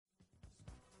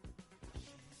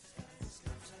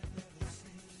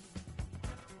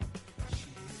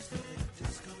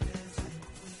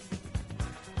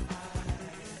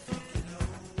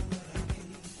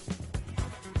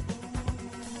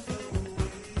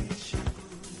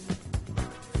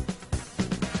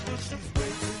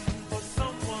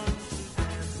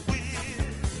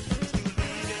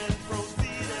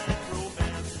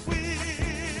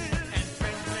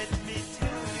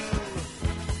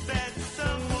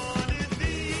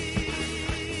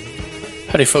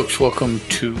Howdy, folks. Welcome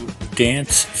to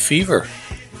Dance Fever,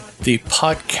 the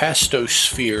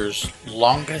podcastosphere's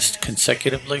longest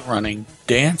consecutively running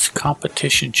dance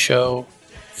competition show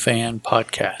fan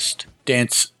podcast.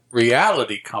 Dance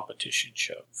reality competition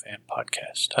show fan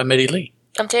podcast. I'm Eddie Lee.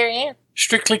 I'm Terry Ann.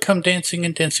 Strictly Come Dancing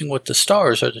and Dancing with the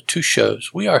Stars are the two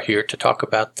shows we are here to talk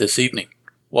about this evening.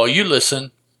 While you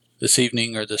listen this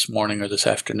evening or this morning or this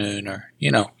afternoon or,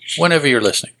 whenever you're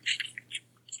listening.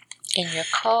 In your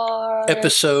car.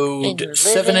 Episode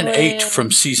 7 and 8 from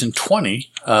season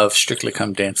 20 of Strictly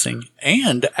Come Dancing,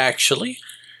 and actually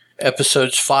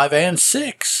episodes 5 and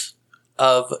 6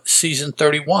 of season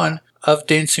 31 of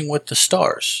Dancing with the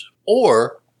Stars,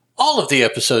 or all of the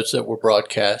episodes that were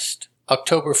broadcast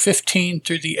October 15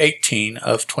 through the 18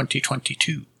 of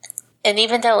 2022. And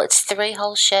even though it's 3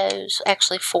 whole shows,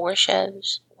 actually 4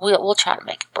 shows, we'll try to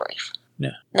make it brief.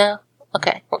 No. No?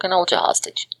 Okay, we're going to hold you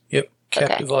hostage. Yep.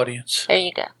 Captive audience. There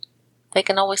you go. They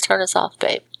can always turn us off,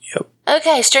 babe. Yep.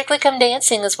 Okay, Strictly Come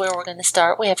Dancing is where we're going to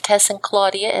start. We have Tess and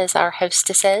Claudia as our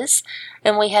hostesses.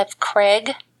 And we have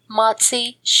Craig,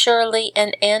 Motzi, Shirley,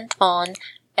 and Anton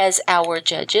as our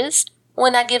judges.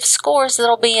 When I give scores,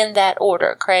 it'll be in that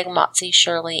order. Craig, Motzi,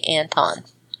 Shirley, Anton.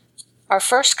 Our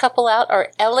first couple out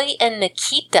are Ellie and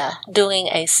Nikita doing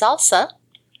a salsa.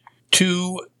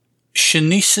 To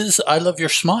Shanice's I Love Your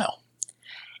Smile.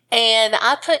 And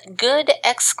I put good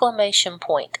exclamation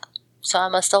point. So I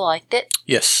must have liked it.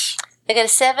 Yes. They got a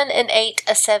 7, an 8,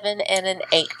 a 7, and an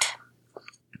 8.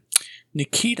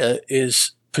 Nikita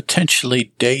is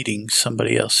potentially dating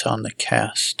somebody else on the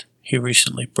cast. He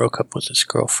recently broke up with his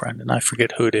girlfriend, and I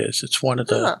forget who it is. It's one of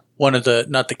the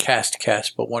not the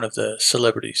cast, but one of the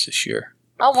celebrities this year.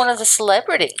 Oh, one of the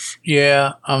celebrities.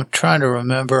 Yeah, I'm trying to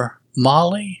remember.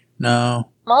 Molly? No.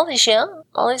 Molly's young.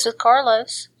 Molly's with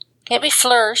Carlos. Can't be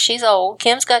Fleur. She's old.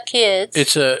 Kim's got kids.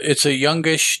 It's a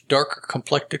youngish, darker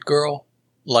complected girl,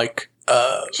 like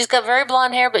she's got very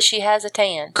blonde hair, but she has a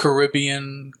tan.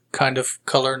 Caribbean kind of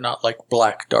color, not like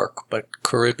black dark, but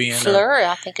Caribbean. Fleur,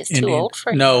 I think, is too old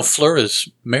for him. No, Fleur is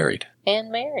married.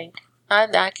 And married.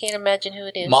 I can't imagine who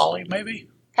it is. Molly, maybe?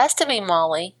 Has to be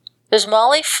Molly. There's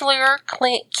Molly, Fleur,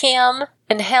 Kim,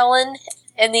 and Helen,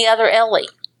 and the other Ellie.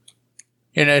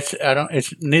 And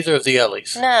it's neither of the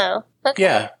Ellies. No. Okay.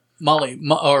 Yeah. Molly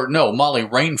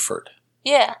Rainford.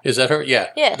 Yeah. Is that her?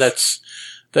 Yeah. Yes.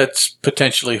 That's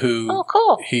potentially who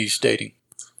cool. he's dating.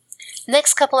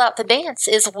 Next couple out to dance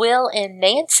is Will and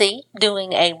Nancy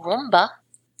doing a rumba.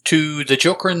 To The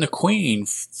Joker and the Queen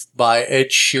by Ed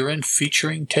Sheeran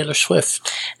featuring Taylor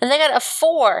Swift. And they got a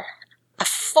 4,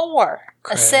 Craig.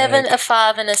 a 7, a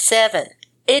 5, and a 7.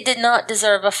 It did not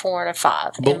deserve a 4 and a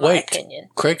 5, in my opinion.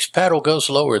 Craig's paddle goes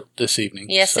lower this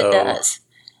evening. Yes, it does.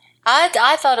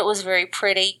 I thought it was very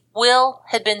pretty. Will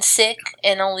had been sick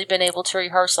and only been able to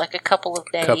rehearse like a couple of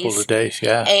days.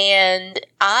 Yeah. And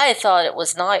I thought it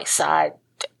was nice. I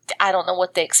don't know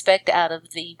what they expect out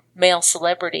of the male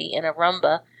celebrity in a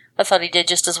rumba. I thought he did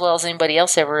just as well as anybody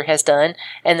else ever has done,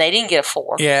 and they didn't get a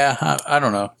 4. Yeah, I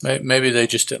don't know. Maybe they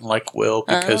just didn't like Will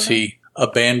because he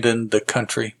abandoned the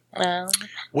country,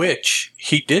 which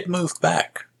he did move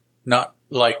back, not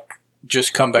like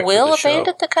just come back to the show. Will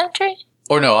abandoned the country?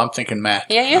 Or no, I'm thinking Matt.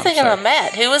 Yeah, you're thinking of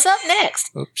Matt, who was up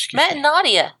next. Oops, Matt and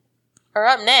Nadia are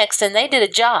up next, and they did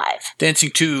a jive.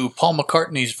 Dancing to Paul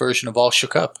McCartney's version of All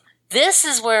Shook Up. This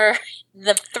is where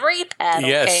the 3 paddle came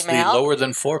out. Yes, the lower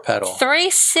than 4 paddle. 3,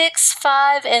 6,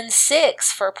 5, and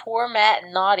 6 for poor Matt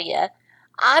and Nadia.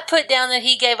 I put down that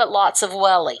he gave it lots of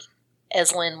welly,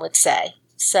 as Lynn would say.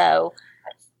 So,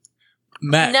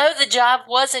 Matt, no, the job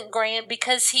wasn't grand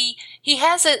because he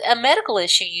has a medical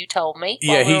issue, you told me.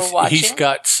 Yeah, while we were watching. He's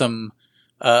got some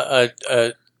a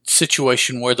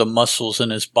situation where the muscles in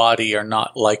his body are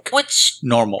not which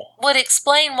normal. Would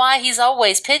explain why he's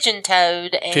always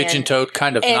pigeon-toed,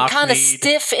 kind of and knock-kneed. kind of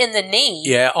stiff in the knee.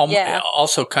 Yeah,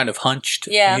 also kind of hunched.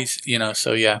 Yeah, he's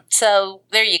so yeah. So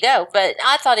there you go. But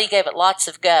I thought he gave it lots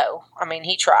of go. I mean,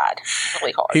 he tried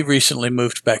really hard. He recently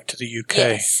moved back to the UK.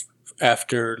 Yes.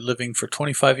 After living for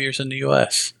 25 years in the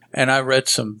U.S. And I read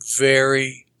some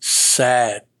very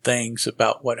sad things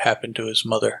about what happened to his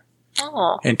mother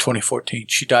in 2014.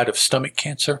 She died of stomach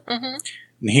cancer. Mm-hmm.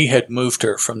 And he had moved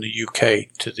her from the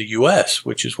UK to the U.S.,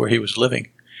 which is where he was living.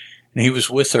 And he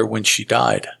was with her when she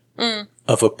died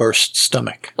of a burst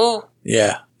stomach. Ooh.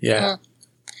 Yeah. Mm.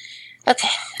 Okay,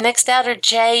 next out are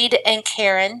Jade and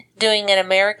Karen doing an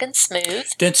American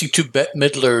Smooth. Dancing to Bette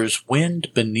Midler's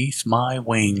Wind Beneath My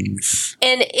Wings.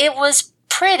 And it was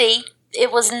pretty.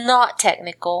 It was not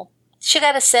technical. She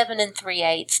got a 7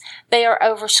 3/8. They are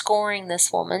overscoring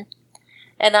this woman.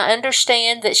 And I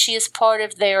understand that she is part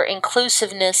of their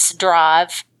inclusiveness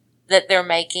drive that they're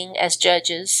making as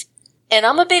judges. And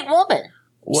I'm a big woman.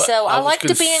 Well, so I like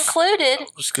to be included. I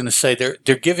was going to say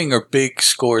they're giving her big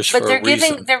scores for a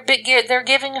reason. They're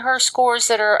giving her scores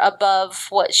that are above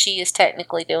what she is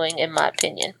technically doing, in my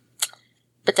opinion.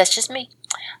 But that's just me.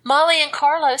 Molly and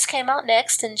Carlos came out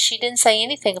next, and she didn't say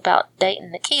anything about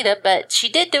dating Nikita, but she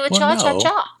did do a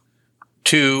cha-cha-cha.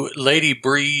 To Lady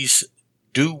Breeze,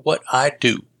 Do What I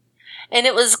Do. And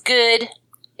it was good.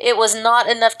 It was not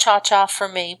enough cha-cha for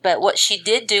me, but what she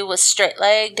did do was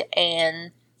straight-legged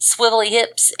and swivelly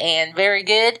hips and very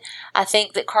good. I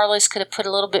think that Carlos could have put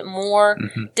a little bit more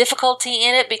difficulty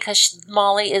in it because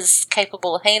Molly is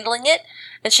capable of handling it.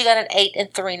 And she got an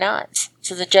 8 3/9.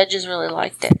 So the judges really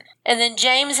liked it. And then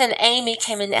James and Amy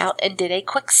came out and did a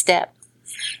quick step.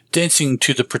 Dancing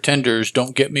to the Pretenders,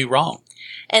 Don't Get Me Wrong.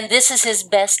 And this is his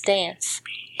best dance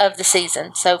of the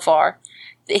season so far.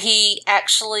 He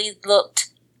actually looked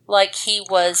like he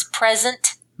was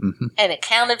present and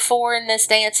accounted for in this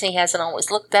dance. He hasn't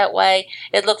always looked that way.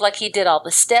 It looked like he did all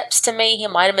the steps to me. He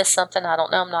might have missed something. I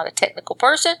don't know. I'm not a technical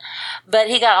person. But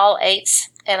he got all 8s,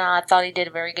 and I thought he did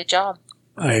a very good job.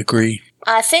 I agree.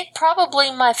 I think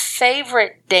probably my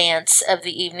favorite dance of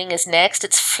the evening is next.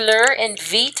 It's Fleur and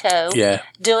Vito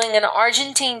doing an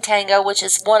Argentine tango, which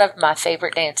is one of my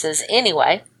favorite dances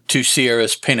anyway. To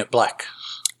Sierra's Paint It Black.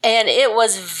 And it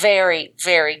was very,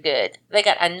 very good. They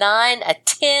got a 9, a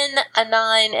 10, a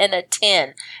 9, and a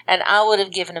 10. And I would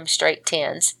have given them straight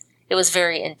 10s. It was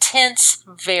very intense,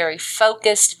 very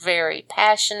focused, very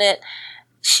passionate.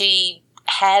 She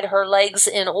had her legs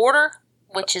in order,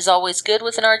 which is always good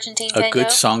with an Argentine tango. A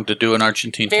good song to do an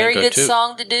Argentine Very tango, good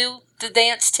song to do, to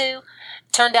dance to.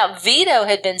 Turned out Vito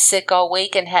had been sick all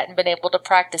week and hadn't been able to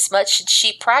practice much.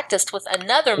 She practiced with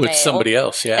another male. With somebody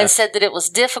else, yeah. And said that it was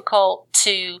difficult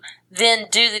to then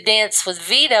do the dance with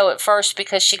Vito at first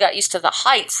because she got used to the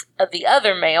height of the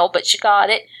other male, but she got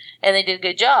it, and they did a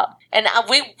good job. And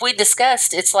we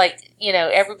discussed, it's like,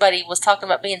 everybody was talking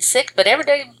about being sick, but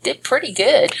everybody did pretty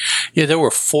good. Yeah, there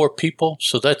were 4 people,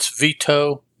 so that's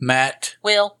Vito, Matt,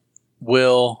 Will,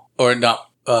 or not...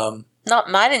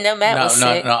 I didn't know Matt was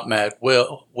sick. Not Matt.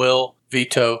 Will,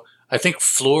 Vito. I think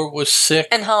Fleur was sick.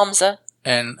 And Hamza.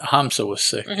 And Hamza was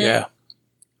sick, yeah.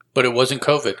 But it wasn't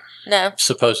COVID. No.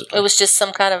 Supposedly. It was just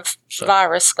some kind of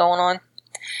virus going on.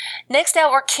 Next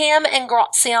out were Kim and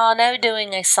Graziano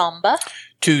doing a samba.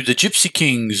 To the Gypsy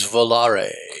Kings,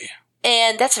 Volare.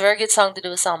 And that's a very good song to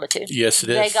do a samba to. Yes, it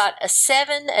is. They got a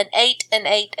 7, an 8, an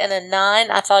 8, and a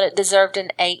 9. I thought it deserved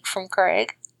an 8 from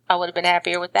Craig. I would have been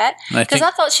happier with that because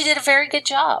I thought she did a very good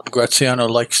job. Graziano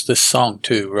likes this song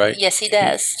too, right? Yes, he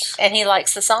does. And he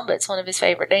likes the samba. It's one of his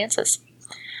favorite dances.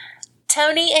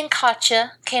 Tony and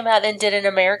Katya came out and did an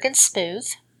American Smooth.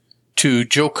 To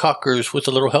Joe Cocker's With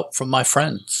a Little Help from My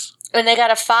Friends. And they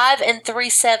got a 5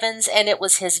 3/7, and it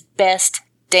was his best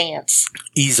dance.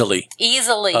 Easily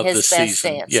his best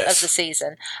dance of the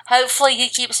season. Hopefully he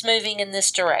keeps moving in this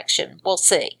direction. We'll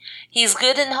see. He's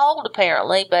good in hold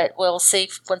apparently, but we'll see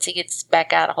once he gets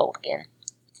back out of hold again.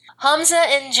 Hamza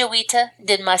and Joita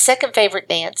did my second favorite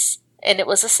dance, and it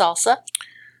was a salsa.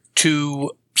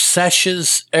 To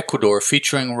Sasha's Ecuador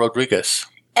featuring Rodriguez.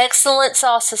 Excellent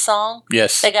salsa song.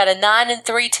 Yes. They got a 9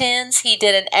 3/10. He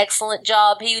did an excellent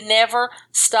job. He never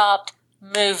stopped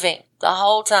moving the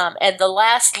whole time. And the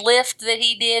last lift that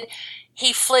he did,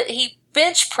 he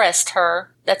bench pressed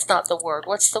her. That's not the word.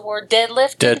 What's the word?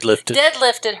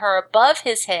 Deadlifted her above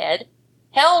his head,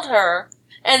 held her,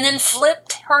 and then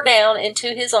flipped her down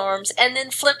into his arms, and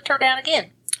then flipped her down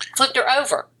again. Flipped her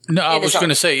over. No, I was going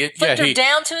to say, flipped her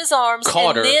down to his arms,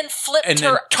 and then flipped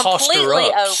her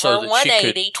completely over, so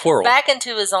 180, back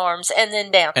into his arms, and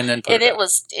then down. And it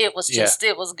was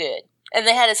good. And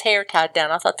they had his hair tied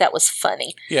down. I thought that was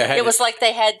funny. Yeah, it was like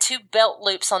they had 2 belt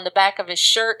loops on the back of his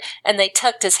shirt, and they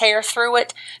tucked his hair through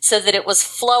it so that it was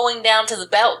flowing down to the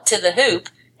belt to the hoop,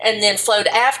 and then flowed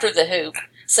after the hoop.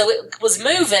 So it was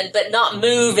moving, but not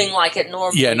moving like it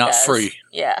normally does. Yeah, not free.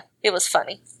 Yeah, it was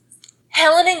funny.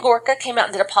 Helen and Gorka came out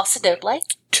and did a paso doble.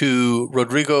 To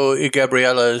Rodrigo y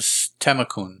Gabriela's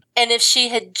Tamakun. And if she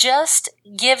had just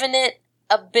given it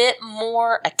a bit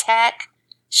more attack,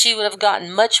 she would have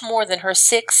gotten much more than her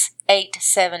 6, 8,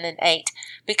 7, and 8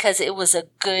 because it was a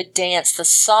good dance. The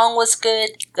song was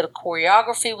good. The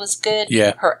choreography was good.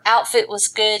 Yeah. Her outfit was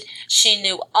good. She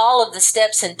knew all of the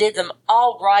steps and did them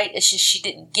all right. It's just she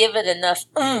didn't give it enough.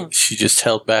 She just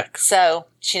held back. So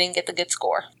she didn't get the good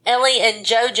score. Ellie and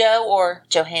Jojo, or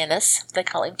Johannes, they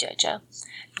call him Jojo,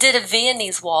 did a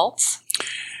Viennese waltz.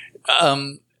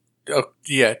 To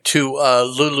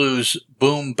Lulu's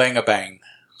Boom Bang a Bang.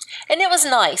 And it was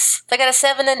nice. They got a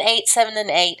 7 and 8, 7 and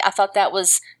 8. I thought that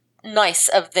was nice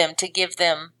of them to give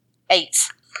them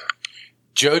 8s.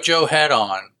 JoJo had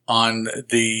on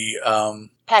the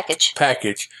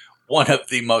package one of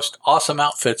the most awesome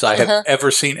outfits I have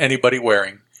ever seen anybody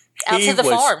wearing. Out to the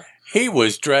farm. He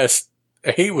was dressed.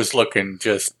 He was looking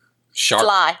just sharp.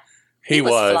 Fly. He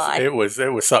was. Fly. It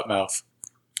was something else.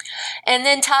 And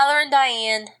then Tyler and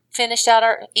Diane finished out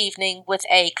our evening with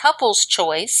a couple's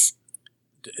choice.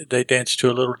 They danced to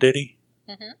a little ditty?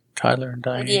 Mm-hmm. Tyler and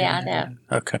Diane? Yeah, I know.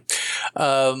 Okay.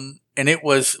 And it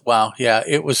was,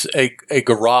 it was a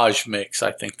garage mix,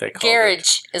 I think they called it.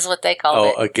 Garage is what they called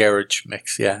it. Oh, a garage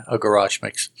mix, yeah, a garage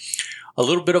mix. A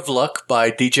Little Bit of Luck by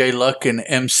DJ Luck and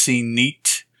MC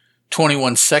Neat.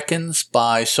 21 Seconds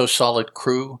by So Solid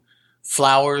Crew.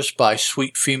 Flowers by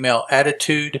Sweet Female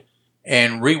Attitude.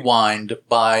 And Rewind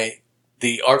by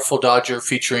The Artful Dodger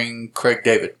featuring Craig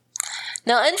David.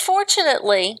 Now,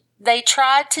 unfortunately, they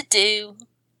tried to do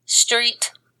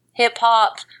street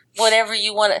hip-hop, whatever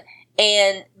you want to,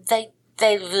 and they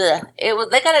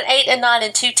got an 8, a 9,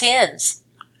 and 2 10s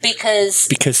because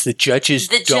the judges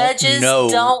don't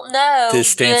know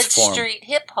this dance good form. Street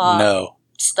hip-hop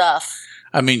stuff.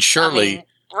 I mean, Shirley.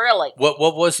 Really? What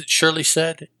was it Shirley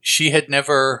said? She had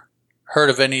never heard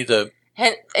of any of the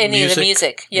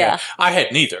music. Yeah. I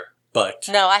had neither. But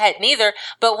no, I had neither.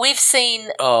 But we've seen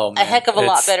a heck of a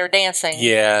lot better dancing.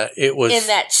 Yeah, it was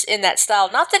in that style.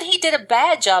 Not that he did a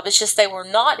bad job. It's just they were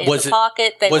not in the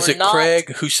pocket. Was it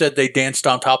Craig who said they danced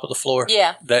on top of the floor?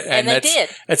 Yeah, and they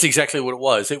did. That's exactly what it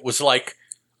was. It was like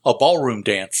a ballroom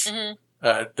dance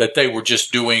that they were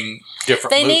just doing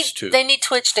different moves to. They need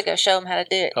Twitch to go show them how to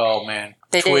do it. Oh man,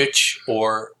 Twitch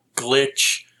or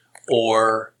Glitch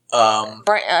or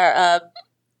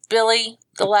Billy.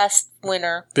 The last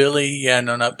winner. Billy,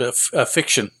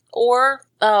 Fiction. Or,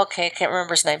 I can't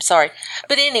remember his name, sorry.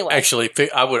 But anyway. Actually,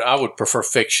 I would prefer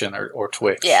Fiction or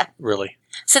Twitch. Yeah. Really.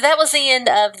 So that was the end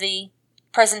of the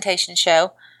presentation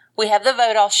show. We have the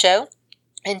Vote Off show.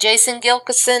 And Jason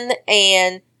Gilkison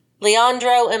and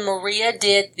Leandro and Maria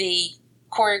did the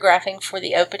choreographing for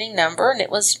the opening number, and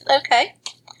it was okay.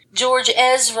 George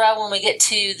Ezra, when we get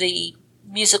to the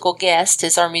musical guest,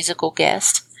 is our musical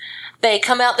guest. They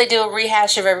come out, they do a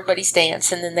rehash of everybody's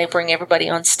dance, and then they bring everybody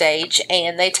on stage,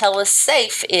 and they tell us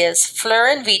safe is Fleur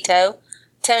and Vito,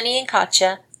 Tony and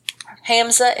Katja,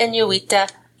 Hamza and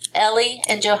Yuita, Ellie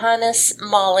and Johannes,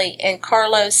 Molly and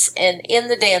Carlos, and in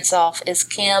the dance-off is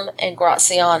Kim and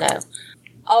Graziano.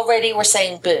 Already we're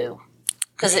saying boo,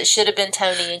 because it should have been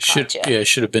Tony and Katja. It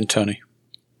should have been Tony.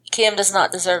 Kim does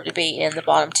not deserve to be in the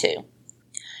bottom 2.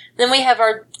 Then we have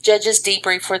our judges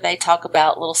debrief where they talk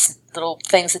about little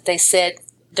things that they said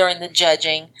during the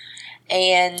judging.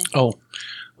 And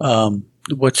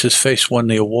what's his face won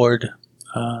the award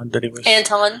that he was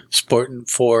Anton sporting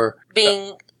for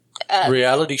being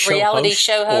reality show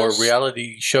host or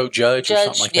reality show judge or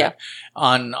something like that.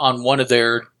 On one of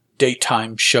their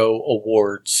daytime show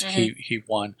awards, he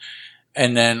won.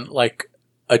 And then like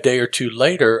a day or two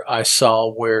later, I saw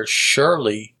where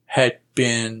Shirley had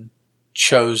been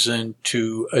chosen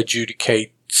to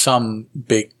adjudicate some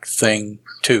big thing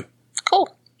too.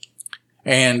 Cool.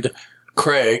 And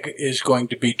Craig is going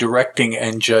to be directing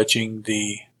and judging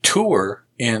the tour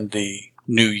in the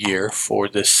new year for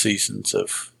this seasons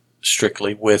of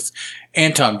Strictly, with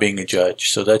Anton being a judge.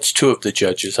 So that's 2 of the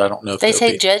judges. I don't know if they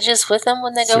take judges with them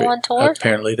when they go on tour.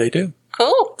 Apparently they do.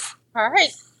 Cool. All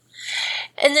right.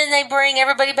 And then they bring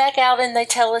everybody back out and they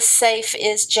tell us safe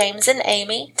is James and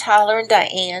Amy, Tyler and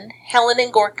Diane, Helen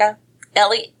and Gorka,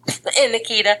 Ellie and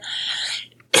Nikita,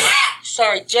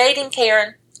 Jade and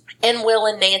Karen, and Will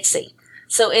and Nancy.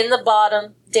 So in the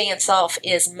bottom dance-off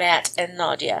is Matt and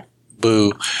Nadia.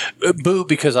 Boo. Boo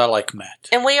because I like Matt.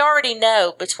 And we already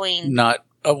know between come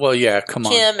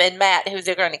on. Kim and Matt who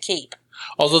they're going to keep.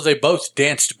 Although they both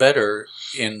danced better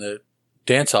in the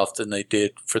dance-off than they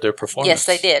did for their performance. Yes,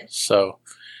 they did. So,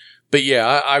 but yeah,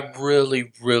 I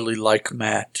really, really like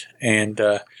Matt. And,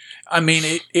 I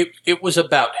mean, it was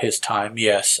about his time,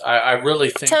 yes. I really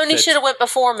think Tony should have went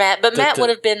before Matt, but Matt would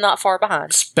have been not far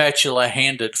behind.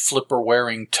 Spatula-handed,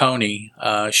 flipper-wearing Tony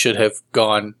should have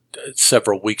gone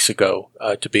several weeks ago,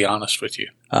 to be honest with you.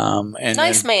 And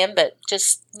nice man, but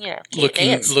just,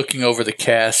 looking over the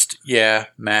cast, yeah,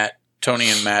 Tony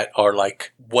and Matt are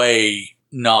like way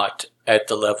not at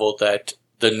the level that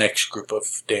the next group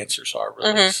of dancers are,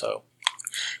 really. Mm-hmm.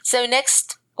 So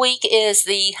next week is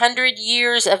the 100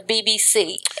 years of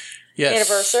BBC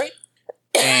anniversary.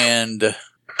 And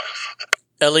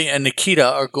Ellie and Nikita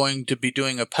are going to be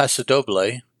doing a Paso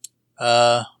Doble.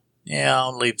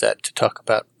 I'll leave that to talk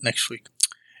about next week.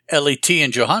 Ellie T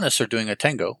and Johannes are doing a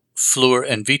tango. Fleur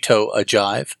and Vito a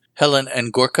jive. Helen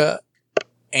and Gorka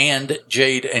and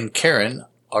Jade and Karen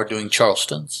are doing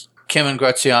Charleston's. Kim and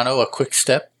Graziano, a quick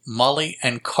step. Molly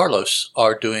and Carlos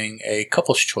are doing a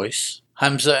couple's choice.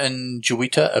 Hamza and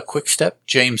Juwita, a quick step.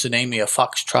 James and Amy, a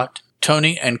foxtrot.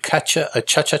 Tony and Katya, a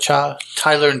cha-cha-cha.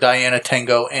 Tyler and Diana,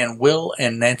 tango. And Will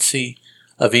and Nancy,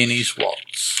 a Viennese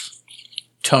waltz.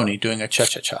 Tony doing a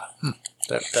cha-cha-cha.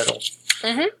 That'll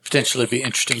potentially be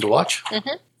interesting to watch.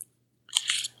 Mm-hmm.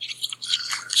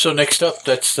 So next up,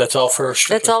 that's all for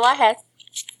Strictly. That's all I had.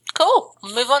 Cool.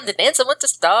 We'll move on to Dancing with the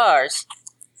Stars.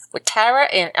 With Tara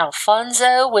and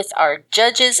Alfonso, with our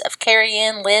judges of Carrie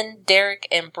Ann, Lynn, Derek,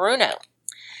 and Bruno.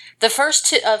 The first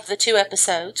two of the 2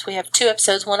 episodes, we have 2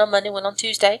 episodes, one on Monday, one on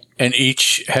Tuesday. And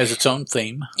each has its own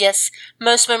theme. Yes.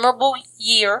 Most Memorable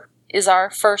Year is our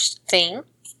first theme.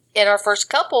 And our first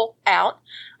couple out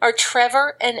are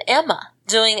Trevor and Emma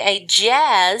doing a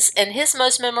jazz, and his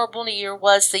most memorable year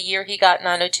was the year he got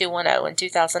 90210 in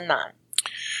 2009.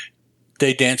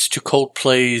 They danced to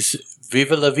Coldplay's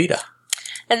Viva La Vida.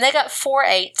 And they got 4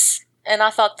 8s, and I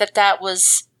thought that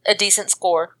was a decent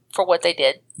score for what they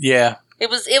did. Yeah. It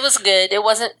was good. It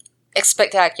wasn't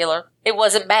spectacular. It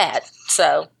wasn't bad.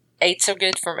 So 8s are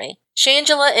good for me.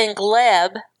 Shangela and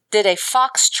Gleb did a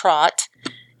foxtrot,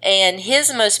 and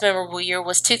his most memorable year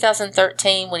was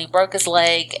 2013 when he broke his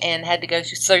leg and had to go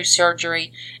through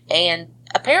surgery and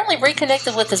apparently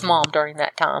reconnected with his mom during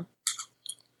that time.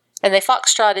 And they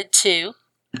foxtrotted too.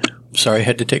 Sorry, I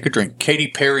had to take a drink. Katy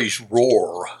Perry's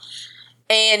Roar.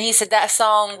 And he said that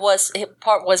song was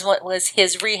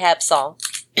his rehab song.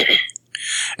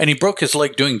 And he broke his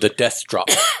leg doing the death drop.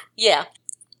 Yeah.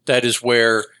 That is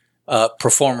where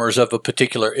performers of a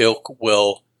particular ilk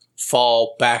will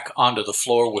fall back onto the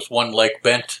floor with one leg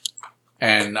bent.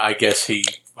 And I guess he,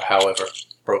 however,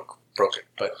 broke it.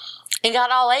 But he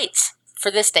got all 8s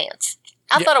for this dance.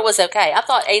 I thought it was okay. I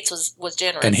thought 8s was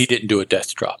generous. And he didn't do a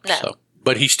death drop. No. So.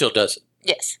 But he still does it.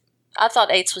 Yes. I thought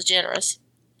 8s was generous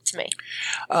to me.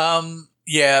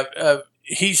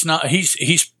 He's not.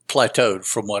 He's plateaued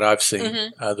from what I've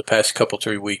seen the past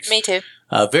 3 weeks. Me too.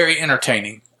 Very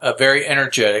entertaining, very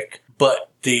energetic, but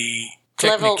the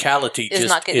technicality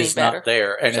is not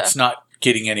there, and it's not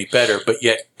getting any better, but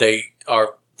yet they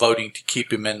are voting to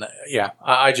keep him in.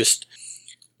 I just,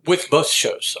 with both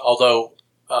shows, although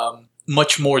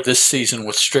much more this season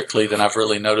with Strictly than I've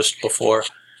really noticed before,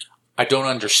 I don't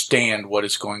understand what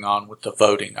is going on with the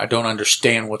voting. I don't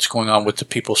understand what's going on with the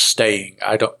people staying.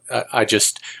 And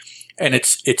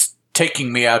it's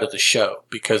taking me out of the show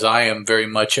because I am very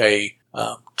much a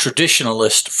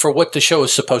traditionalist for what the show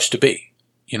is supposed to be.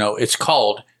 You know, it's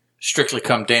called Strictly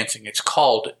Come Dancing. It's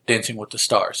called Dancing with the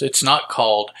Stars. It's not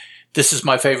called, this is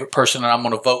my favorite person and I'm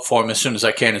going to vote for him as soon as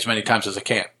I can, as many times as I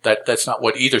can. That's not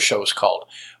what either show is called.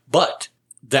 But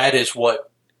that is what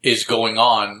is going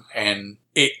on, and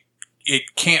it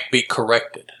can't be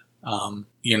corrected.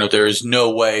 There is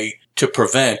no way to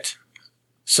prevent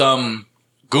some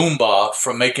Goomba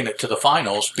from making it to the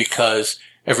finals because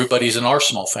everybody's an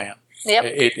Arsenal fan.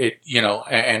 Yep.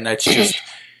 And that's just,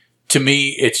 to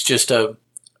me, it's just a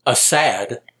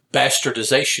sad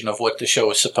bastardization of what the show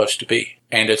is supposed to be.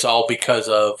 And it's all because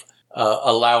of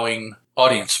allowing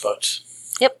audience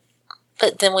votes. Yep.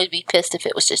 But then we'd be pissed if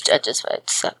it was just judges'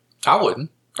 votes. So. I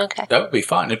wouldn't. Okay. That would be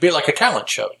fine. It'd be like a talent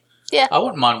show. Yeah. I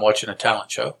wouldn't mind watching a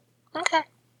talent show. Okay.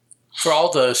 For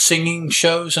all the singing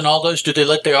shows and all those, do they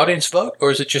let the audience vote, or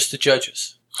is it just the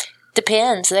judges?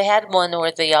 Depends. They had one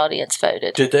where the audience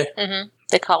voted. Did they? Mm-hmm.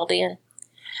 They called in.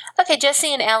 Okay,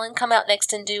 Jessie and Alan come out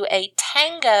next and do a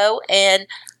tango, and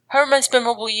her most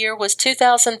memorable year was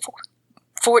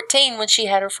 2014 when she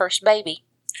had her first baby.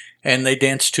 And they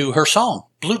danced to her song,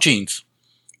 Blue Jeans.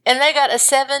 And they got a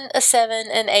 7, a 7,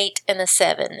 an 8, and a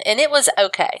 7. And it was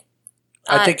okay.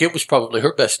 I think it was probably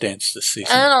her best dance this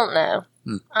season. I don't know.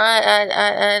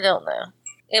 I don't know.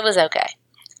 It was okay.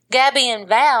 Gabby and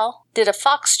Val did a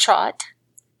foxtrot.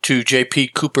 To J.P.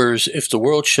 Cooper's If the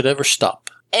World Should Ever Stop.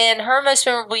 And her most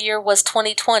memorable year was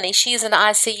 2020. She's an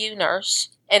ICU nurse.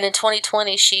 And in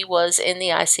 2020, she was in the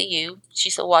ICU.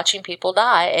 She's watching people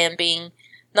die and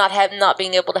not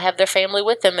being able to have their family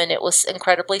with them. And it was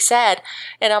incredibly sad.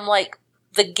 And I'm like,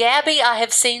 the Gabby I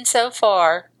have seen so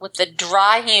far with the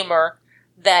dry humor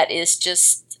that is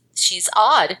just, she's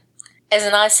odd. As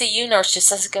an ICU nurse, just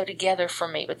doesn't go together for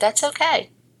me. But that's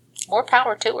okay. More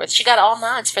power to her. She got all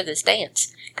 9s for this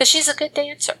dance. Because she's a good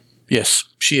dancer. Yes,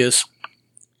 she is.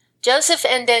 Joseph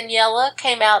and Daniela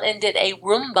came out and did a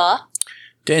Roomba.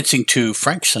 Dancing to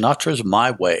Frank Sinatra's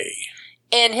My Way.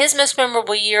 And his most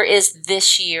memorable year is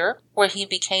this year, where he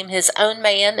became his own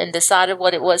man and decided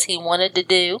what it was he wanted to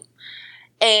do.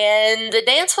 And the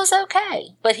dance was okay.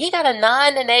 But he got a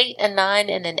 9, an 8, a 9,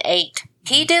 and an 8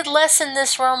 He did less in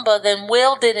this rumba than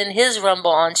Will did in his rumba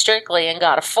on Strictly and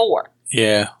got a 4.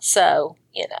 Yeah. So,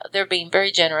 they're being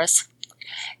very generous.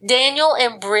 Daniel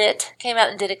and Britt came out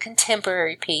and did a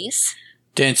contemporary piece.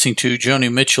 Dancing to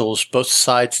Joni Mitchell's Both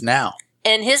Sides Now.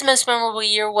 And his most memorable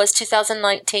year was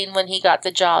 2019 when he got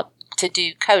the job to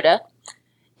do Coda.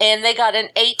 And they got an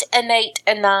 8, an 8,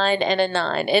 a 9, and a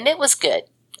 9. And it was good.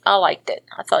 I liked it.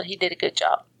 I thought he did a good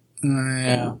job.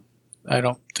 Yeah. I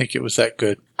don't think it was that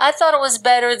good. I thought it was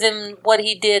better than what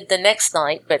he did the next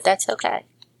night, but that's okay.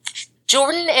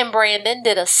 Jordan and Brandon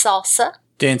did a salsa.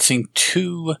 Dancing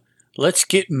to Let's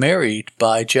Get Married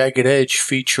by Jagged Edge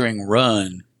featuring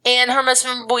Run. And her most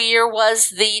memorable year was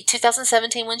the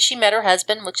 2017 when she met her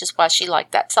husband, which is why she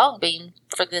liked that song being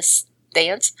for this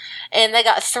dance. And they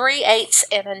got 3 8s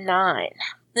and a 9.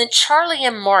 Then Charlie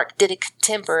and Mark did a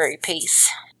contemporary piece.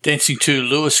 Dancing to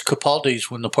Louis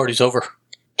Capaldi's When the Party's Over.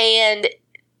 And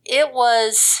it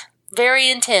was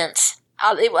very intense.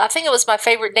 I think it was my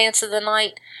favorite dance of the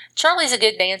night. Charlie's a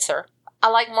good dancer. I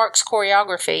like Mark's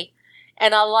choreography.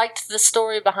 And I liked the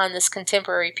story behind this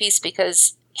contemporary piece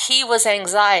because he was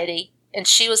anxiety and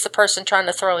she was the person trying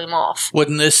to throw him off.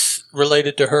 Wasn't this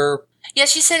related to her Yeah,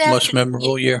 she said most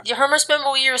memorable year? Her most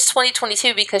memorable year is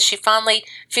 2022 because she finally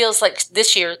feels like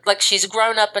this year, like she's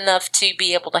grown up enough to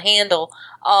be able to handle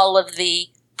all of the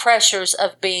pressures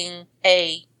of being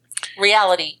a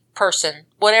reality person,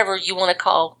 whatever you want to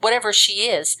call, whatever she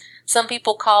is. Some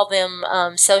people call them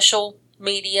social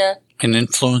media. An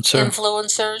influencer.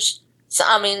 Influencers. So,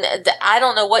 I mean, I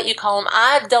don't know what you call them.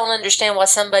 I don't understand why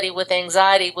somebody with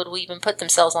anxiety would even put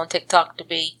themselves on TikTok to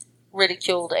be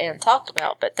ridiculed and talked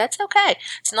about, but that's okay.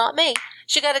 It's not me.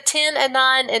 She got a 10, a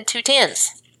 9, and 2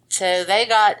 10s. So they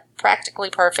got practically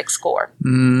perfect score.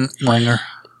 Ringer.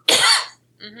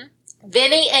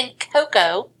 Vinny and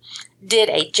Coco did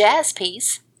a jazz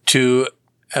piece. To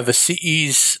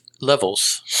Avicii's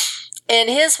Levels. And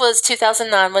his was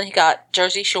 2009 when he got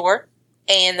Jersey Shore.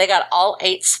 And they got all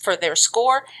 8s for their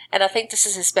score. And I think this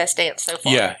is his best dance so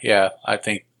far. Yeah. I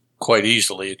think quite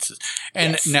easily.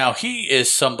 Yes. Now he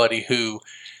is somebody who,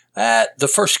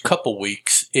 the first couple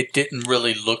weeks, it didn't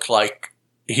really look like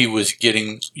he was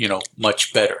getting,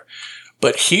 much better.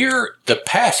 But here, the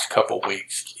past couple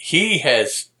weeks, he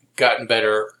has gotten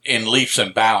better in leaps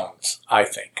and bounds, I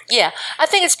think. Yeah. I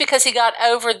think it's because he got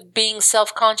over being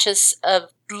self-conscious of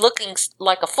looking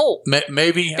like a fool.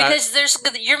 Maybe. Because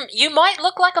you might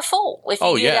look like a fool if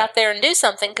you get out there and do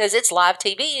something because it's live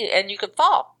TV and you could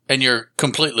fall. And you're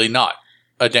completely not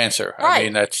a dancer. Right. I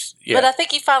mean, that's, But I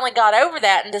think he finally got over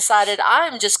that and decided,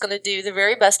 I'm just going to do the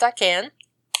very best I can.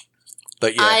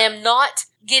 But I am not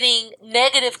getting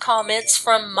negative comments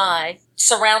from my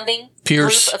surrounding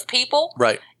peers, group of people.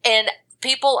 Right. And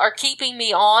people are keeping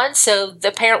me on, so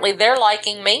apparently they're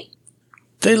liking me.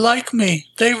 They like me.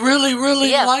 They really,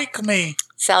 really like me.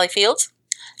 Sally Fields.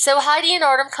 So Heidi and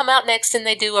Artem come out next and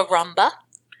they do a rumba.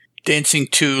 Dancing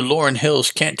to Lauryn Hill's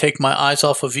Can't Take My Eyes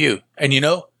Off of You. And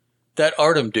that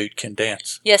Artem dude can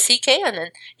dance. Yes, he can.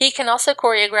 And he can also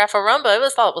choreograph a rumba. I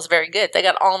thought it was very good. They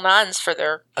got all 9s for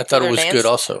their I thought it was dance. good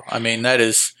also. I mean, that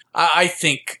is, I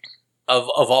think of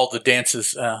all the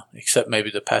dances, except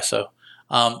maybe the paso,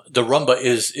 the rumba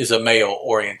is a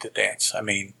male-oriented dance. I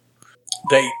mean,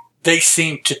 they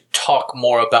seem to talk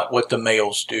more about what the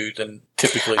males do than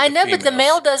typically the females. But the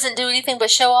male doesn't do anything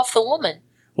but show off the woman.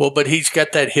 Well, but he's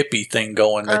got that hippie thing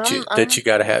going that you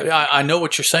got to have. I know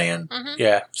what you're saying. Mm-hmm.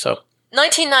 Yeah, so.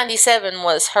 1997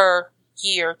 was her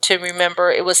year to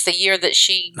remember. It was the year that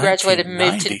she graduated and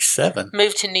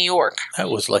moved to New York. That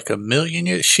was like a million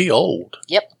years. She old.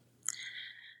 Yep.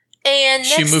 And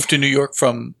she moved to New York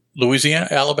from Louisiana,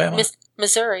 Alabama?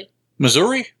 Missouri.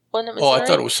 Missouri? Wasn't it Missouri? Oh, I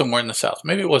thought it was somewhere in the South.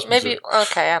 Maybe it was Missouri.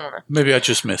 Okay, I don't know. Maybe I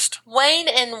just missed. Wayne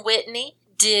and Whitney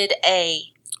did a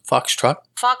Foxtrot.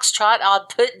 I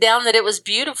put down that it was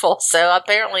beautiful, so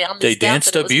apparently I'm They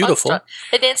danced a beautiful.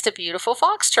 They danced a beautiful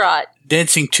foxtrot.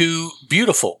 Dancing to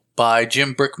Beautiful by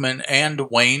Jim Brickman and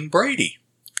Wayne Brady.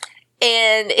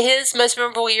 And his most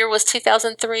memorable year was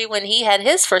 2003 when he had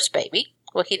his first baby.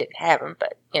 Well, he didn't have him,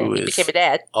 but he became a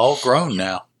dad. All grown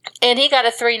now. And he got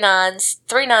a 3 9s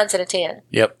and a 10.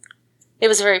 Yep. It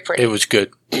was very pretty. It was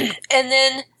good. And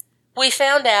then we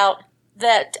found out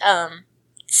that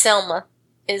Selma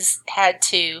had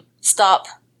to stop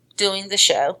doing the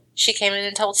show. She came in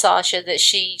and told Sasha that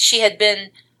she had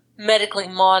been medically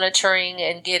monitoring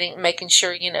and making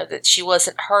sure, that she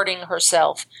wasn't hurting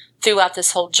herself throughout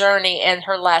this whole journey. And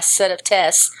her last set of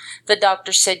tests, the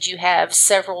doctor said you have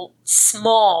several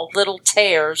small little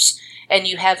tears and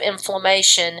you have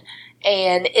inflammation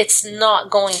and it's not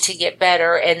going to get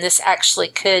better, and this actually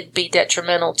could be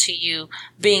detrimental to you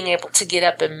being able to get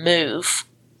up and move.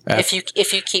 If you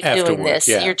keep doing this,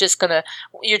 you're just gonna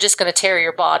tear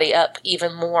your body up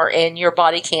even more, and your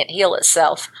body can't heal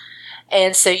itself.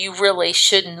 And so you really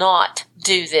should not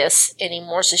do this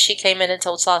anymore. So she came in and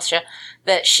told Sasha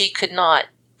that she could not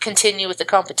continue with the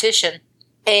competition.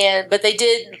 But they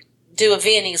did do a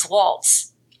Viennese waltz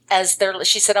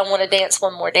she said, I want to dance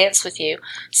one more dance with you.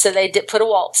 So they did put a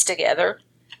waltz together,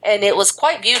 and it was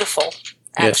quite beautiful,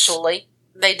 actually. Yes.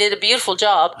 They did a beautiful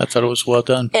job. I thought it was well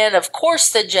done. And, of course,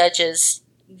 the judges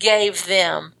gave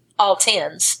them all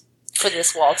 10s for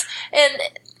this waltz. And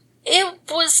it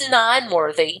was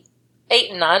 9-worthy,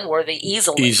 8 and 9 worthy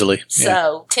easily. Easily.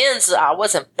 So 10s, I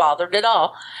wasn't bothered at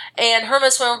all. And her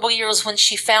most memorable year was when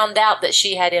she found out that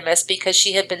she had MS because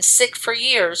she had been sick for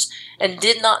years and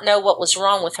did not know what was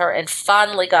wrong with her, and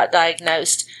finally got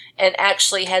diagnosed and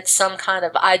actually had some kind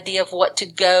of idea of what to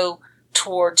go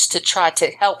towards to try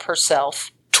to help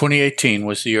herself. 2018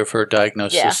 was the year of her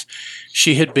diagnosis. Yeah.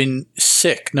 She had been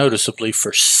sick noticeably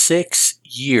for 6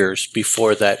 years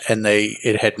before that, and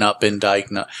it had not been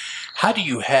diagnosed. How do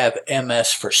you have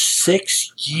MS for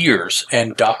 6 years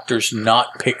and doctors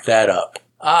not pick that up?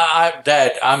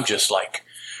 I'm just like,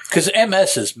 because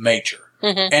MS is major,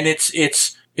 and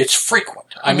it's frequent.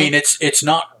 Mm-hmm. I mean, it's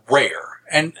not rare,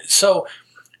 and so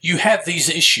you have these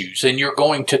issues, and you're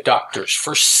going to doctors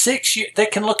for 6 years. They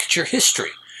can look at your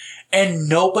history. And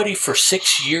nobody for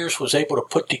 6 years was able to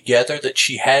put together that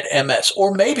she had MS,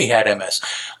 or maybe had MS.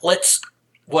 Let's,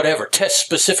 test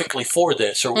specifically for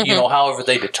this, or, however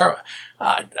they determine.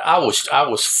 I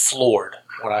was floored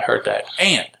when I heard that.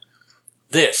 And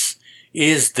this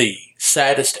is the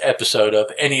saddest episode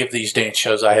of any of these dance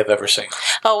shows I have ever seen.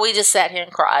 Oh, we just sat here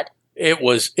and cried. It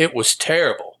was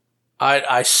terrible.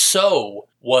 I so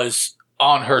was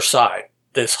on her side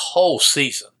this whole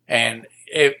season. And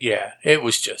it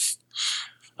was just...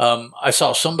 I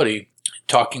saw somebody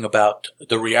talking about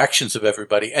the reactions of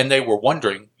everybody, and they were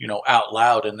wondering, out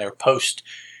loud in their post,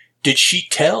 did she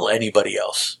tell anybody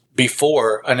else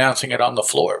before announcing it on the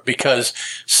floor? Because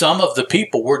some of the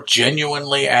people were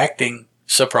genuinely acting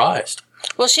surprised.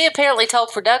 Well, she apparently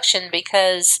told production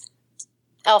because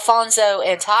Alfonso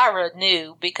and Tyra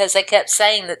knew, because they kept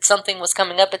saying that something was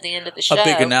coming up at the end of the show. A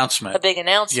big announcement.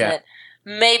 Yeah.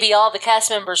 Maybe all the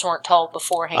cast members weren't told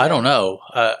beforehand. I don't know.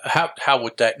 How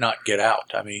would that not get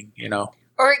out? I mean,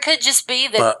 Or it could just be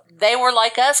that they were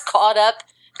like us, caught up,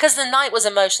 because the night was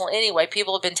emotional anyway.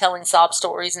 People have been telling sob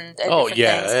stories and different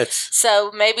things.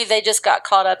 So maybe they just got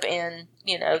caught up in,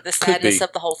 the sadness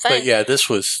of the whole thing. But yeah, this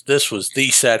was the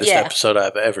saddest episode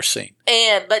I've ever seen.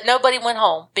 But nobody went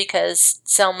home because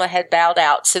Selma had bowed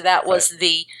out. So that was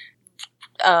the...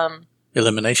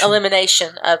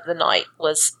 Elimination of the night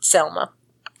was Selma.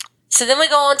 So then we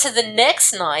go on to the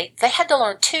next night. They had to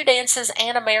learn 2 dances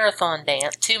and a marathon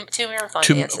dance. Two marathon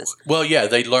dances. Well, yeah,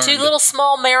 they learned 2 little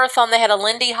small marathon. They had a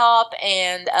Lindy Hop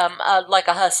and like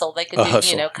a hustle. They could do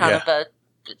of a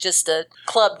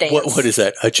club dance. What is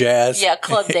that? A jazz? Yeah,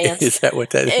 club dance. Is that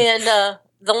what that is? And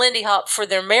the Lindy Hop for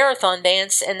their marathon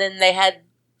dance, and then they had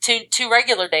two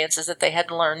regular dances that they had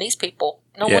to learn. These people,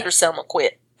 no wonder Selma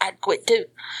quit. I'd quit too.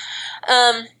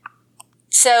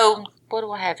 So what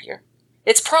do I have here?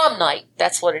 It's prom night.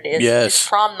 That's what it is. Yes. It's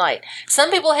prom night.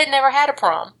 Some people had never had a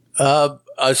prom. A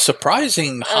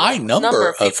surprising high number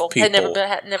of people had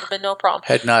never been to a prom.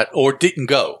 Had not, or didn't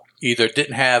go. Either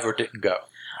didn't have or didn't go.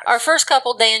 Our first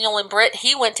couple, Daniel and Britt,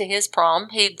 he went to his prom.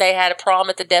 They had a prom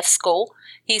at the deaf school.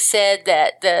 He said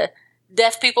that the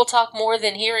deaf people talk more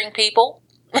than hearing people.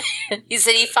 He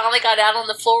said he finally got out on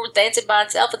the floor dancing by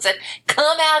himself and said,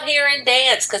 "Come out here and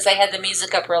dance," because they had the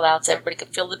music up real loud so everybody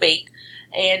could feel the beat.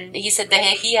 And he said that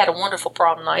he had a wonderful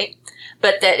prom night,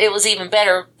 but that it was even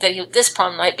better that this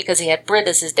prom night because he had Britt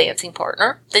as his dancing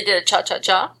partner. They did a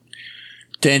cha-cha-cha.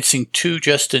 Dancing to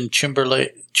Justin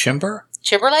Timberlake.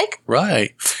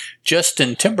 Right.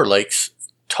 Justin Timberlake's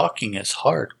Talking is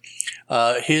Hard.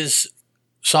 His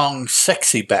song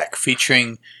Sexy Back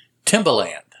featuring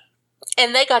Timbaland.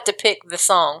 And they got to pick the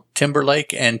song.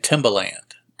 Timberlake and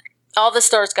Timbaland. All the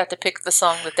stars got to pick the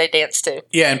song that they danced to.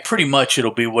 Yeah, and pretty much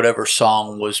it'll be whatever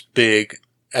song was big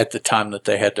at the time that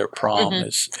they had their prom.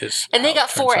 And they got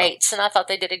 4 8s, and I thought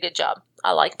they did a good job.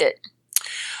 I liked it.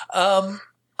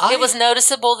 It was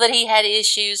noticeable that he had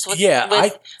issues with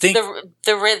I think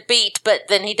the beat, but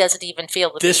then he doesn't even feel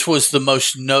the beat. This was the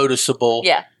most noticeable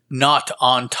not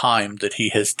on time that he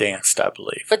has danced, I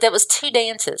believe. But that was 2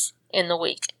 dances in the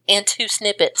week and 2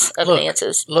 snippets of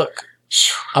dances. Look,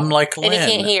 I'm like Lynn. And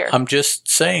he can't hear. I'm just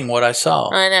saying what I saw.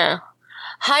 I know.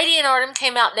 Heidi and Artem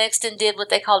came out next and did what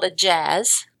they called a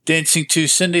jazz. Dancing to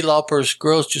Cyndi Lauper's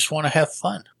Girls Just Want to Have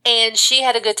Fun. And she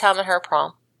had a good time at her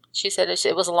prom. She said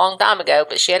it was a long time ago,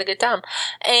 but she had a good time.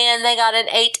 And they got an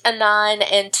 8, a 9,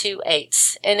 and 2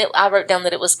 8s. And I wrote down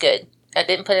that it was good. I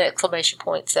didn't put an exclamation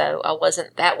point, so I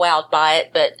wasn't that wowed by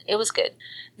it, but it was good.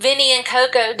 Vinny and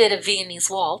Coco did a Viennese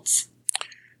waltz.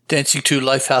 Dancing to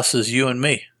Lifehouse's You and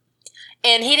Me.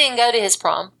 And he didn't go to his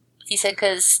prom. He said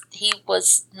because he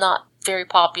was not very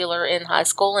popular in high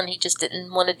school, and he just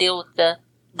didn't want to deal with the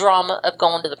drama of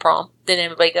going to the prom that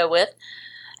everybody go with.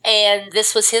 And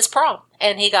this was his prom.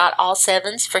 And he got all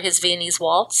 7s for his Viennese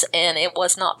waltz, and it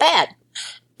was not bad.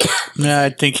 Yeah, I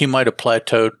think he might have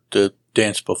plateaued the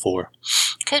dance before.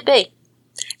 Could be.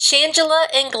 Shangela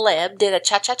and Gleb did a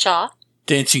cha-cha-cha.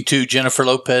 Dancing to Jennifer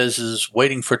Lopez's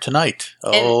Waiting for Tonight.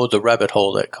 Oh, the rabbit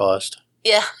hole that caused.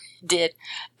 Yeah, did.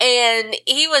 And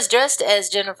he was dressed as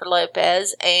Jennifer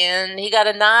Lopez, and he got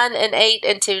a 9, an 8,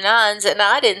 and 2 9s, and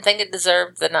I didn't think it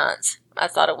deserved the 9s. I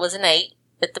thought it was an 8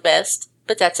 at the best,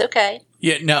 but that's okay.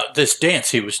 Yeah, now, this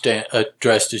dance, he was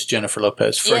dressed as Jennifer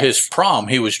Lopez. For his prom,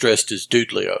 he was dressed as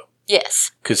Dude Leo.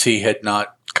 Yes. Because he had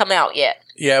not come out yet.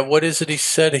 Yeah, what is it he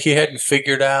said he hadn't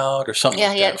figured out or something?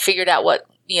 Yeah, he hadn't figured out what,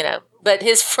 But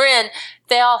his friend,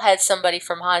 they all had somebody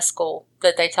from high school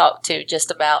that they talked to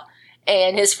just about.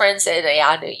 And his friend said, "Yeah,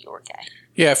 I knew you were gay."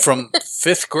 Yeah, from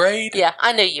 5th grade? Yeah,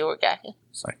 I knew you were gay.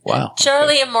 It's like, wow.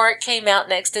 Charlie and Mark came out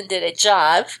next and did a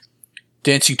jive.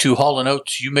 Dancing to Hall &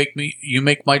 Oates, You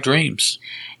Make My Dreams.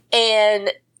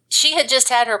 And she had just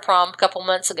had her prom a couple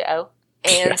months ago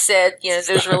and said,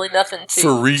 there's really nothing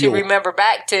to remember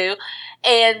back to.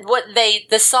 And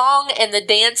the song and the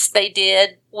dance they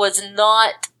did was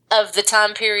not of the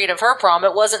time period of her prom.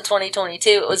 It wasn't 2022.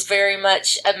 It was very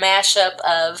much a mashup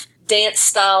of dance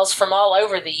styles from all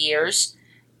over the years.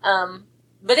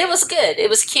 But it was good.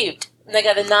 It was cute. And they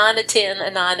got a 9, a 10,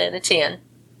 a 9, and a 10.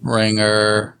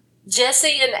 Ringer.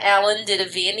 Jesse and Alan did a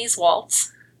Viennese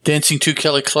waltz. Dancing to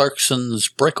Kelly Clarkson's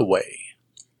Breakaway.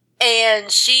 And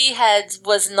she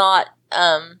was not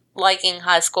liking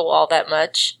high school all that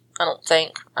much, I don't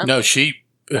think. No,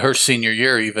 her senior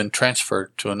year even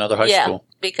transferred to another high school.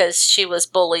 Yeah, because she was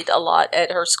bullied a lot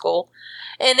at her school.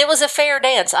 And it was a fair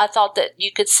dance. I thought that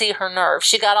you could see her nerves.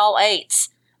 She got all 8s,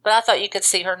 but I thought you could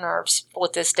see her nerves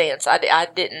with this dance. I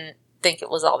didn't think it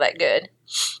was all that good.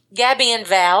 Gabby and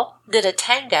Val did a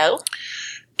tango.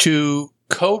 To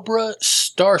Cobra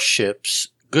Starship's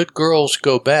Good Girls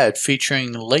Go Bad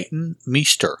featuring Leighton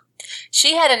Meester.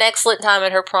 She had an excellent time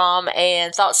at her prom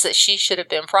and thought that she should have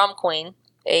been prom queen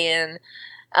and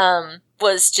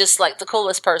was just like the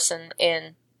coolest person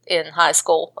in high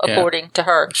school, according to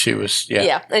her. She was,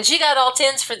 Yeah, and she got all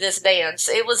 10s for this dance.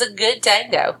 It was a good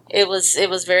tango. It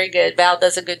was very good. Val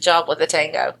does a good job with the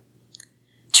tango.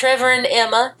 Trevor and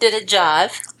Emma did a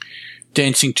jive.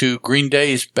 Dancing to Green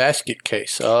Day's Basket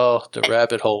Case. Oh, the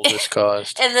rabbit hole this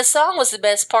caused. And the song was the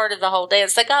best part of the whole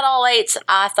dance. They got all 8s.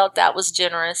 I thought that was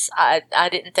generous. I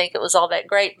didn't think it was all that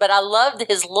great, but I loved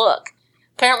his look.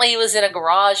 Apparently he was in a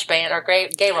garage band, or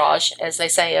garage, as they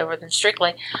say over in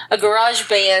Strictly. A garage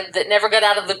band that never got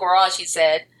out of the garage, he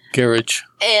said. Garage.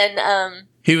 And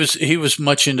he was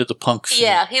much into the punk scene.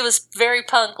 Yeah, he was very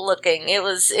punk looking. It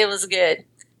was good.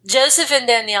 Joseph and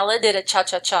Daniela did a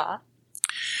cha-cha-cha.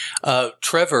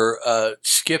 Trevor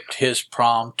skipped his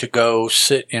prom to go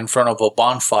sit in front of a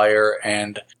bonfire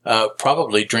and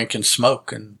probably drink and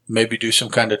smoke and maybe do some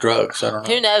kind of drugs. I don't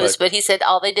know. Who knows? But he said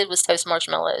all they did was toast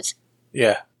marshmallows.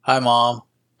 Yeah. Hi, Mom.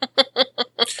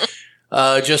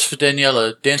 Just for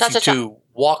Daniela, dancing Cha-cha-cha. to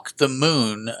Walk the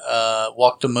Moon.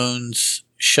 Walk the Moon's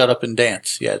Shut Up and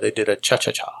Dance. Yeah, they did a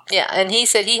cha-cha-cha. Yeah, and he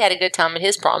said he had a good time at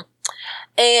his prom.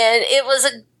 And it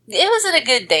wasn't a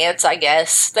good dance, I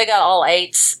guess. They got all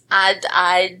 8s.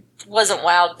 I wasn't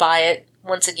wowed by it,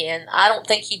 once again. I don't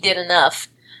think he did enough.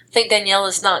 I think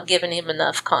Daniela's not giving him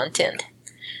enough content.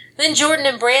 Then Jordan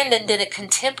and Brandon did a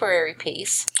contemporary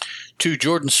piece. To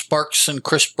Jordan Sparks and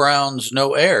Chris Brown's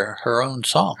No Air, her own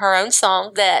song. Her own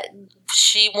song that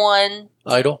she won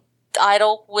Idol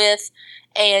with.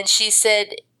 And she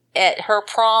said at her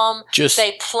prom,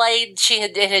 they played,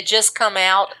 it had just come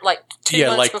out like 2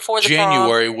 months before the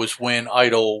January prom. was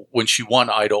when she won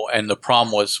Idol, and the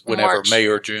prom was whenever March. May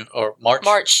or June or March.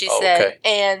 March, she said. Okay.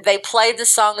 And they played the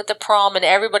song at the prom, and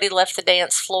everybody left the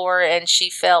dance floor, and she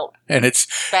felt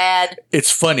bad.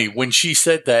 It's funny when she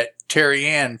said that. Terry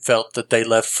Ann felt that they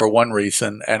left for one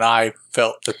reason, and I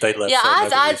felt that they left for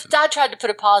another reason. I tried to put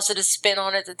a positive spin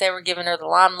on it, that they were giving her the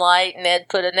limelight, and Ed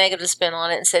put a negative spin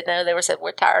on it and said, no, said,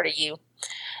 we're tired of you.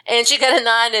 And she got a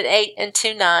 9, an 8, and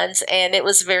 2 9s, and it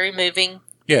was very moving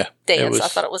dance. I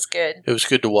thought it was good. It was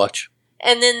good to watch.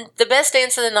 And then the best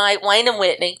dance of the night, Wayne and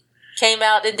Whitney, came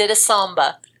out and did a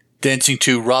samba. Dancing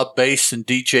to Rob Bass and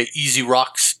DJ Easy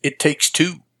Rock's It Takes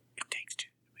Two. It Takes Two.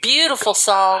 Beautiful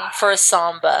song for a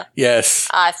samba. Yes.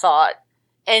 I thought.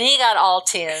 And he got all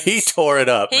 10s. He tore it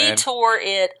up, man. He tore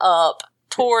it up.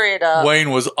 Wayne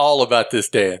was all about this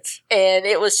dance. And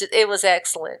it was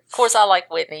excellent. Of course, I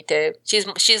like Whitney, too. She's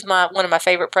one of my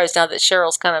favorite pros now that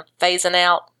Cheryl's kind of phasing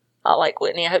out. I like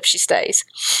Whitney. I hope she stays.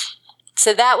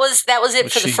 So that was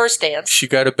it for the first dance. She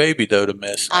got a baby, though, to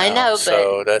miss now, I know,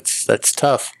 so that's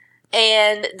tough.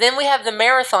 And then we have the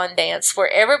marathon dance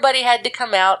where everybody had to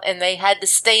come out and they had to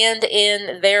stand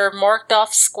in their marked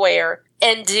off square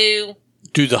and do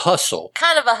the hustle.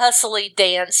 Kind of a hustly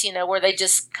dance, where they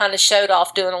just kind of showed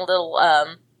off doing a little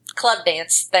club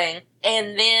dance thing.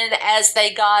 And then as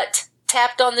they got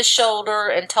tapped on the shoulder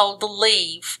and told to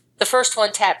leave, the first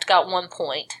one tapped got 1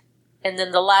 point. And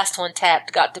then the last one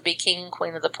tapped got to be king and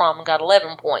queen of the prom and got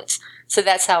 11 points. So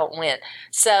that's how it went.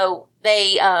 So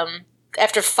they,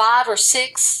 after five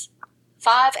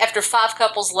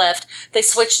couples left, they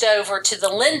switched over to the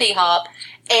Lindy Hop,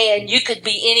 and you could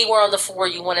be anywhere on the floor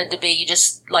you wanted to be. You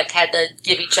just had to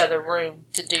give each other room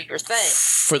to do your thing.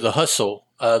 For the hustle,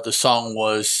 the song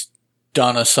was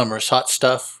Donna Summer's Hot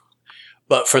Stuff.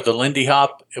 But for the Lindy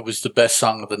Hop, it was the best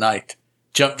song of the night.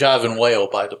 Jump, Jive, and Wail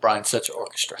by the Brian Setzer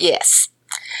Orchestra. Yes.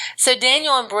 So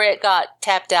Daniel and Britt got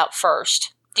tapped out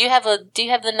first. Do you have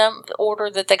the order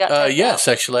that they got tapped out? Yes,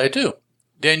 actually I do.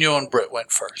 Daniel and Britt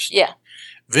went first. Yeah.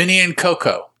 Vinny and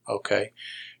Coco. Okay.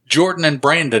 Jordan and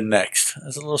Brandon next. I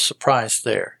was a little surprised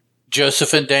there.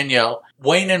 Joseph and Danielle.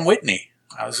 Wayne and Whitney.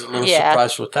 I was a little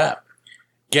surprised with that.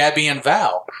 Gabby and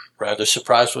Val. Rather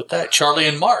surprised with that. Charlie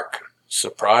and Mark.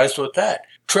 Surprised with that.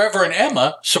 Trevor and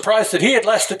Emma. Surprised that he had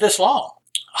lasted this long.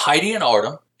 Heidi and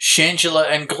Artem. Shangela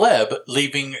and Gleb,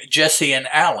 leaving Jesse and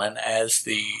Alan as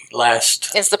the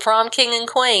last. As the prom king and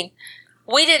queen.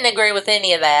 We didn't agree with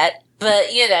any of that, but,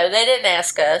 they didn't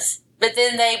ask us. But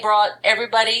then they brought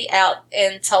everybody out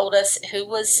and told us who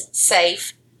was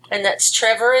safe, and that's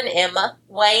Trevor and Emma,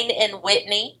 Wayne and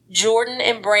Whitney, Jordan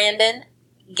and Brandon,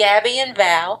 Gabby and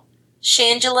Val,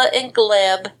 Shangela and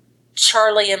Gleb,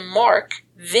 Charlie and Mark,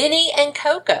 Vinny and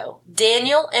Coco,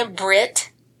 Daniel and Britt,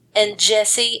 and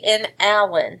Jesse and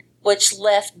Alan, which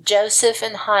left Joseph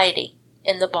and Heidi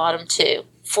in the bottom two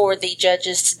for the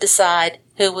judges to decide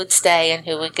who would stay and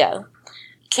who would go.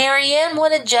 Carrie Ann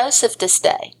wanted Joseph to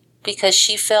stay because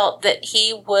she felt that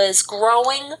he was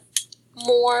growing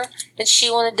more and she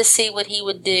wanted to see what he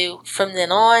would do from then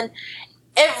on.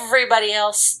 Everybody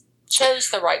else chose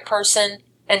the right person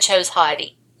and chose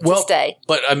Heidi to stay.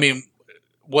 But,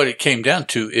 what it came down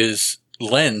to is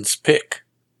Len's pick.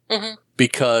 Mm-hmm.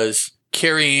 Because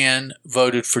Carrie Ann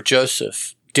voted for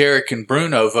Joseph. Derek and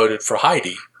Bruno voted for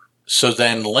Heidi. So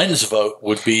then Len's vote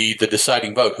would be the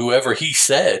deciding vote. Whoever he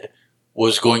said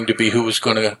was going to be who was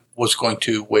going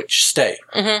to which stay.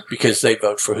 Mm-hmm. Because they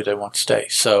vote for who they want to stay.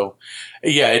 So,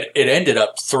 it ended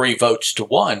up 3 votes to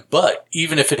 1. But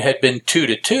even if it had been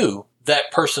 2-2,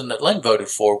 that person that Len voted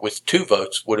for with 2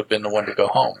 votes would have been the one to go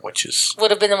home, which is...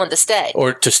 Would have been the one to stay.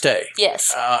 Or to stay.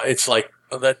 Yes. It's like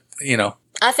that,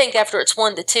 I think after it's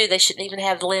 1-2, they shouldn't even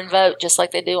have Len vote just like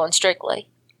they do on Strictly.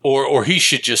 Or he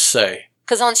should just say...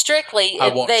 Because on Strictly,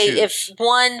 if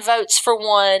one votes for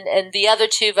one and the other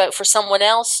 2 vote for someone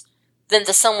else, then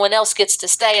the someone else gets to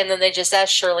stay, and then they just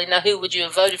ask Shirley, now who would you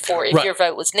have voted for if your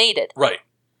vote was needed? Right.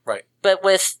 But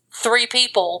with 3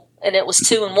 people, and it was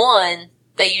 2 and 1,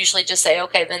 they usually just say,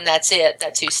 okay, then that's it.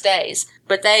 That's who stays.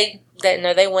 But they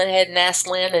went ahead and asked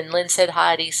Len, and Len said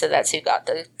Heidi, so that's who got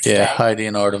to stay. Yeah, Heidi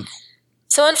and Artem.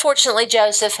 So unfortunately,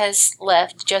 Joseph has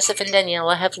left. Joseph and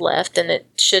Daniela have left, and it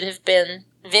should have been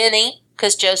Vinny,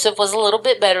 because Joseph was a little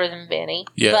bit better than Vinny.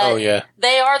 Yeah, but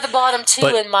they are the bottom 2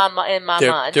 in my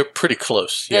mind. They're pretty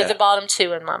close. They're the bottom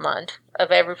 2 in my mind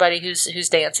of everybody who's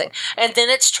dancing. And then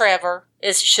it's Trevor.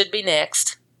 It should be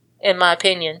next, in my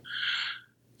opinion.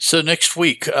 So next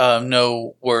week,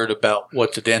 no word about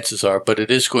what the dances are, but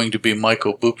it is going to be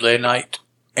Michael Bublé night,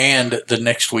 and the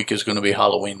next week is going to be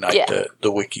Halloween night,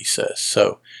 the wiki says.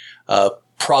 So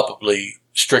probably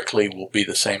Strictly will be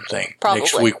the same thing. Probably.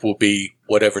 Next week will be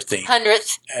whatever theme.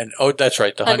 100th. And that's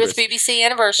right, the 100th. 100th BBC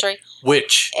anniversary.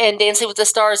 And Dancing with the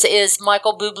Stars is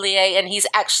Michael Bublé, and he's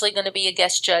actually going to be a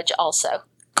guest judge also.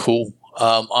 Cool.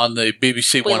 On the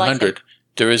BBC 100,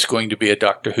 there is going to be a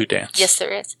Doctor Who dance. Yes,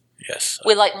 there is. Yes.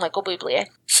 We like Michael Bublé.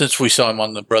 Since we saw him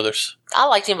on The Brothers. I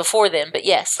liked him before then, but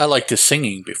yes. I liked his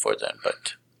singing before then,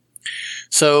 but...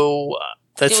 So,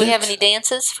 That's Do we have any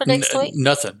dances for next week?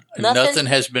 Nothing. Nothing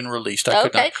has been released.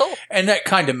 Okay, cool. And that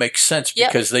kind of makes sense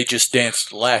because they just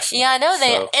danced last night. Yeah, I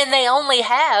know and they only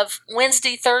have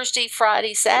Wednesday, Thursday,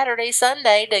 Friday, Saturday,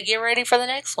 Sunday to get ready for the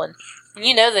next one.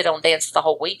 You know they don't dance the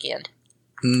whole weekend.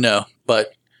 No,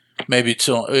 but maybe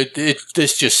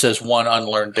this just says one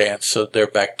unlearned dance, so they're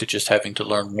back to just having to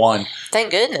learn one. Thank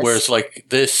goodness. Whereas like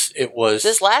this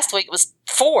last week was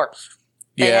 4.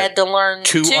 They had to learn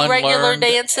 2 regular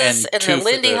dances and the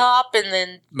Lindy Hop and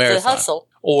then marathon. The hustle.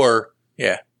 Or,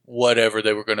 whatever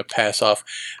they were going to pass off.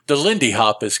 The Lindy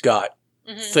Hop has got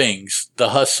things. The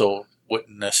hustle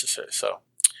wouldn't necessarily. So,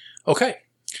 okay.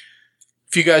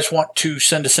 If you guys want to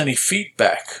send us any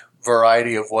feedback,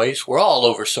 variety of ways, we're all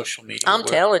over social media. I'm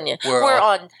telling you. We're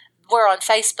on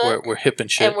Facebook. We're hip and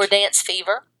shit. And we're Dance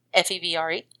Fever,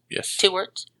 Fevre. Yes. 2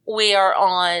 words. We are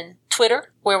on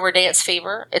Twitter, where we're Dance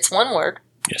Fever. It's 1 word.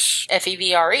 Yes.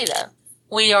 Fevre, though.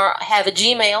 We have a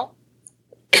Gmail,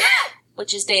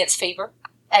 which is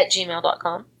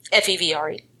dancefever@gmail.com.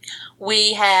 Fevre.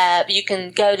 You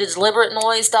can go to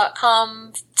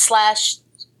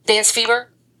deliberatenoise.com/dancefever,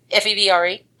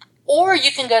 Fevre. Or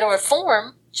you can go to our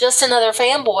forum,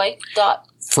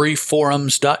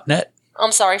 freeforums.net.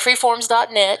 I'm sorry,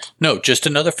 freeforums.net. No, just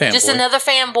another fanboy. Just another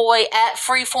fanboy at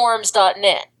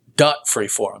freeforums.net.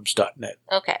 .freeforums.net.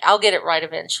 Okay, I'll get it right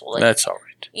eventually. That's all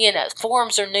right.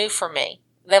 Forums are new for me.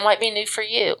 They might be new for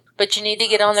you, but you need to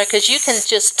get on there because you can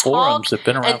just talk have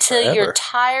been around until forever. You're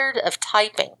tired of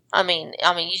typing. I mean,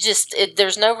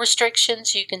 there's no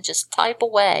restrictions. You can just type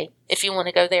away if you want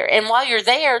to go there. And while you're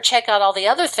there, check out all the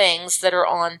other things that are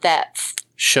on that.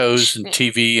 Shows and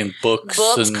TV and books.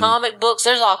 And comic books.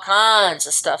 There's all kinds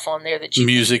of stuff on there that you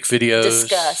music videos.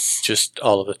 Discuss. Just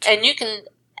all of it. And you can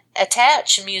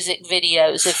attach music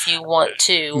videos if you want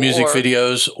to. Music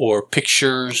videos or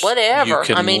pictures. Whatever. You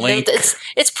can link.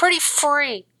 It's pretty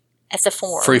free at the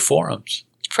forum. Free forums.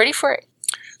 Pretty free.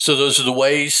 So those are the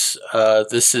ways.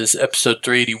 This is episode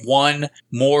 381.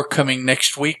 More coming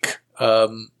next week.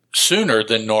 Sooner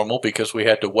than normal because we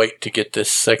had to wait to get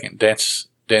this second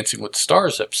Dancing with the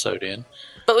Stars episode in.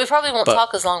 But we probably won't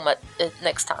talk as long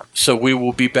next time. So we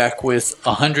will be back with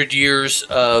 100 years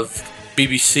of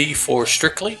BBC for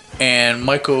Strictly and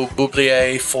Michael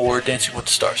Bublé for Dancing with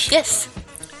the Stars. Yes.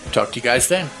 Talk to you guys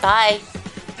then. Bye.